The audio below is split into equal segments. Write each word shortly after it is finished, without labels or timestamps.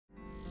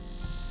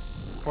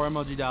for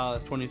MLG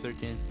Dallas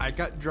 2013. I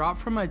got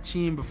dropped from my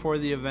team before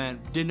the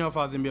event. Didn't know if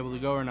I was gonna be able to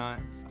go or not.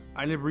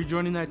 I ended up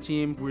rejoining that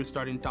team. We were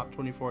starting top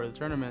 24 of the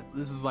tournament.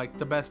 This is like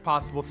the best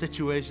possible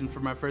situation for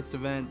my first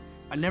event.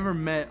 I never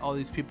met all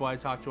these people I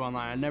talked to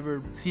online. I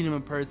never seen them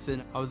in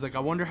person. I was like, I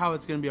wonder how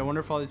it's gonna be. I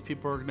wonder if all these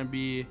people are gonna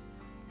be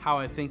how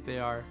I think they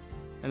are.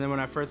 And then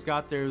when I first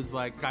got there, it was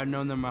like I've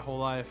known them my whole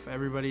life.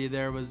 Everybody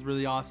there was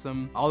really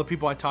awesome. All the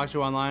people I talked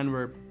to online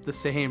were the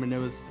same, and it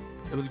was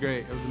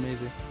great. It was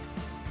amazing.